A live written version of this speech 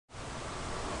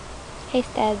Hey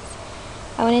Steads,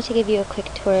 I wanted to give you a quick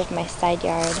tour of my side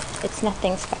yard. It's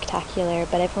nothing spectacular,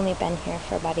 but I've only been here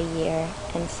for about a year,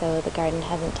 and so the garden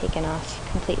hasn't taken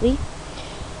off completely.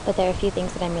 But there are a few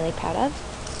things that I'm really proud of,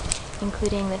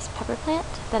 including this pepper plant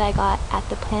that I got at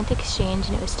the plant exchange,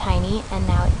 and it was tiny, and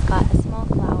now it's got a small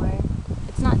flower.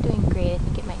 It's not doing great, I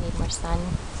think it might need more sun.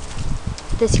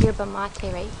 This Yerba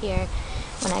Mate right here,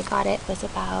 when I got it, was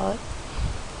about,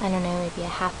 I don't know, maybe a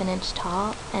half an inch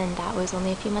tall, and that was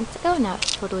only a few months ago. Now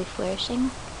it's totally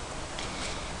flourishing.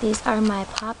 These are my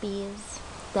poppies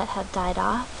that have died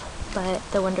off, but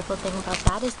the wonderful thing about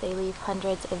that is they leave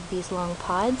hundreds of these long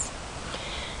pods,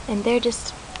 and they're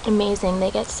just amazing. They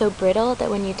get so brittle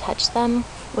that when you touch them,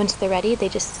 once they're ready, they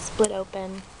just split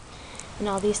open, and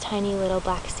all these tiny little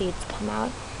black seeds come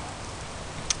out.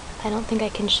 I don't think I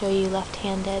can show you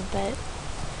left-handed, but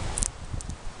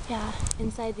yeah,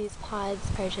 inside these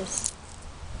pods are just,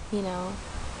 you know,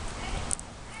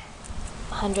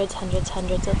 hundreds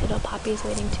of little poppies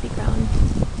waiting to be grown.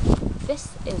 This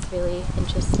is really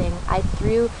interesting. I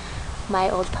threw my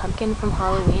old pumpkin from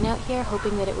Halloween out here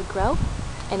hoping that it would grow,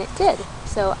 and it did.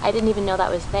 So I didn't even know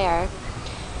that was there,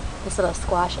 this little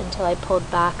squash, until I pulled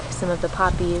back some of the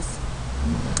poppies,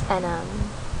 and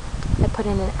I put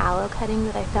in an aloe cutting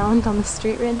that I found on the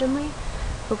street randomly.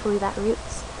 Hopefully that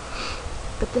roots.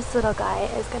 But this little guy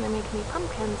is going to make me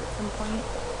pumpkins at some point.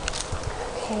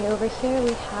 Okay, over here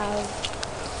we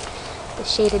have the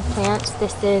shaded plants.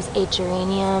 This is a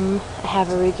geranium. I have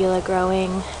arugula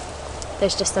growing.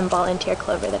 There's just some volunteer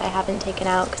clover that I haven't taken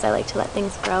out because I like to let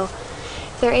things grow.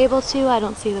 If they're able to, I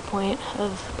don't see the point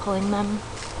of pulling them.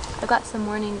 I've got some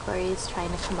morning glories trying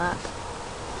to come up.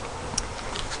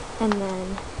 And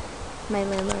then my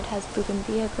landlord has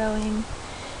bougainvillea growing.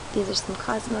 These are some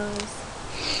cosmos.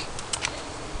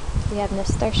 We have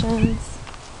nasturtiums,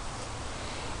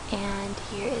 and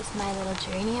here is my little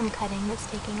geranium cutting that's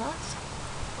taking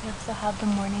off. We also have the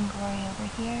morning glory over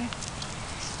here.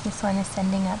 This one is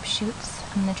sending up shoots.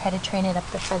 I'm going to try to train it up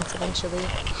the fence eventually.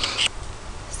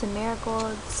 Some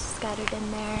marigolds scattered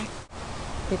in there.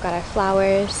 We've got our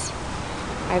flowers,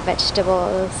 our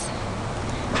vegetables,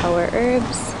 our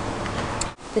herbs.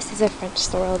 This is a French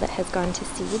sorrel that has gone to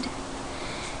seed,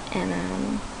 and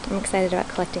I'm excited about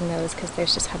collecting those because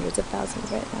there's just hundreds of thousands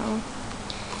right now.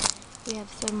 We have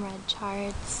some red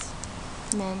chards,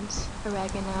 mint,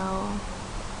 oregano.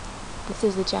 This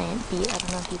is a giant beet. I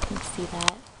don't know if you can see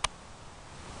that.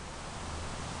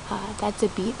 That's a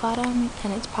beet bottom,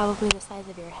 and it's probably the size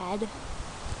of your head.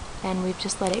 And we've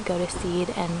just let it go to seed,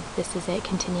 and this is it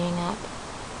continuing up.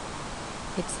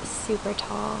 It's super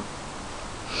tall.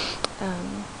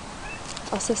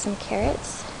 Also some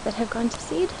carrots that have gone to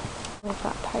seed. We've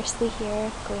got parsley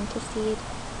here going to seed.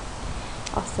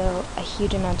 Also a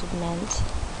huge amount of mint,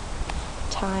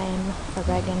 thyme,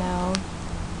 oregano.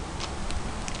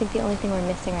 I think the only thing we're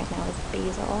missing right now is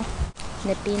basil. In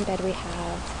the bean bed we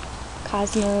have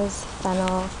cosmos,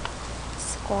 fennel,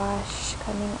 squash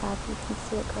coming up. You can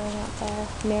see it growing out there.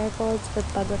 Marigolds for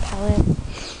bug repellent.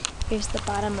 Here's the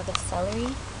bottom of a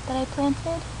celery that I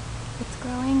planted. It's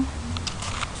growing.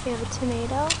 We have a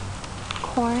tomato,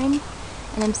 corn,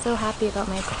 and I'm so happy about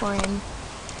my corn.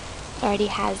 It already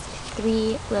has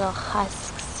 3 little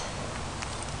husks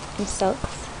and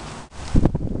silks.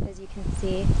 As you can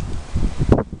see,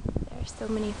 there are so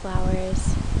many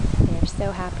flowers. They are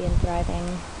so happy and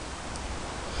thriving.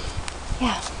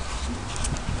 Yeah.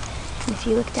 And if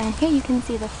you look down here, you can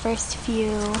see the first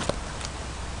few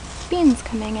beans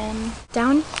coming in.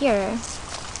 Down here,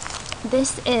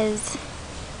 this is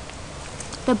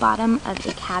the bottom of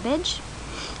a cabbage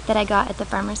that I got at the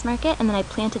farmer's market, and then I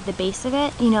planted the base of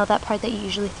it. You know, that part that you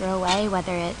usually throw away,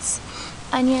 whether it's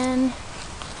onion,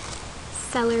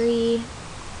 celery,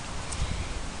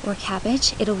 or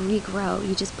cabbage, it'll regrow.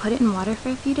 You just put it in water for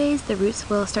a few days, the roots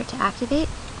will start to activate,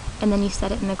 and then you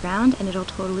set it in the ground and it'll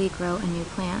totally grow a new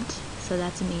plant. So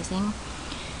that's amazing.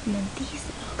 And then these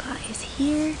little guys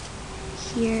here,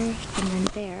 here, and then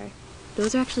there,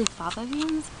 those are actually fava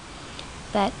beans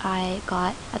that I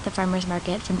got at the farmer's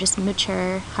market from just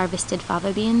mature harvested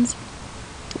fava beans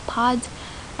pods.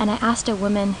 And I asked a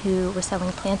woman who was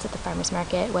selling plants at the farmer's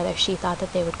market whether she thought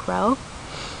that they would grow,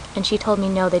 and she told me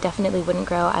no, they definitely wouldn't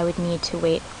grow. I would need to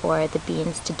wait for the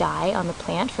beans to die on the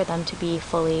plant for them to be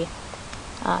fully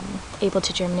able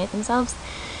to germinate themselves,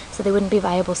 so they wouldn't be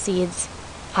viable seeds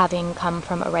having come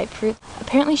from a ripe fruit.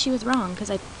 Apparently she was wrong, because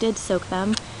I did soak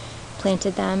them,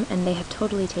 planted them, and they have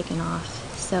totally taken off.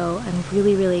 So I'm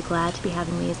really, really glad to be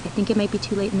having these. I think it might be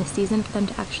too late in the season for them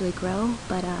to actually grow,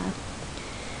 but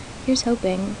here's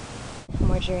hoping.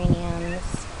 More geraniums.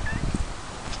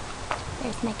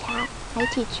 There's my cat. Hi,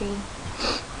 Tea Tree.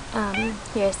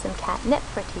 Here's some catnip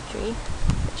for tea tree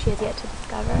that she has yet to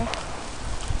discover.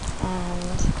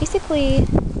 And basically,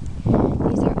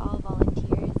 these are all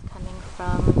volunteers coming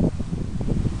from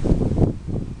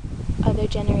other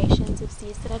generations of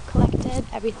seeds that I've collected.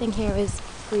 Everything here was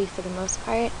free for the most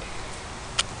part.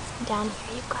 Down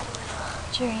here you've got a little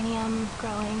geranium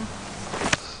growing.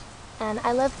 And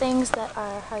I love things that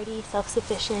are hardy,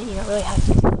 self-sufficient. You don't really have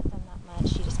to deal with them that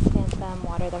much. You just plant them,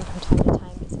 water them from time to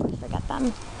time before you forget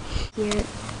them. Here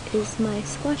is my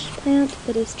squash plant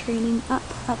that is training up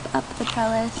the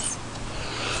trellis.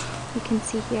 You can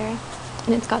see here.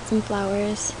 And it's got some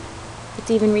flowers. It's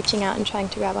even reaching out and trying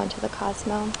to grab onto the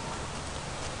Cosmo.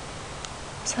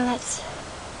 So that's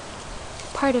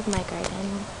part of my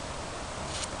garden.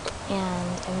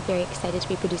 And I'm very excited to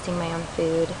be producing my own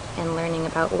food and learning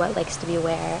about what likes to be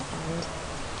where. And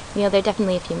you know, there are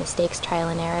definitely a few mistakes, trial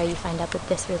and error. You find out that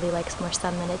this really likes more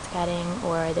sun than it's getting,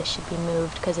 or this should be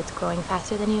moved because it's growing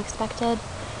faster than you expected.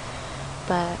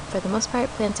 But for the most part,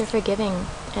 plants are forgiving,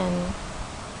 and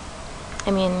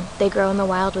I mean, they grow in the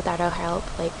wild without our help.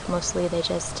 Like, mostly they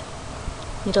just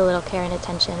need a little care and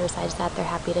attention. Besides that, they're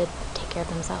happy to take care of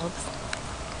themselves.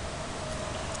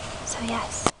 So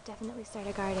yes, definitely start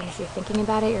a garden. If you're thinking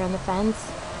about it, you're on the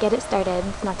fence, get it started.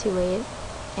 It's not too late,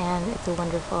 and it's a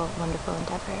wonderful, wonderful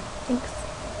endeavor. Thanks.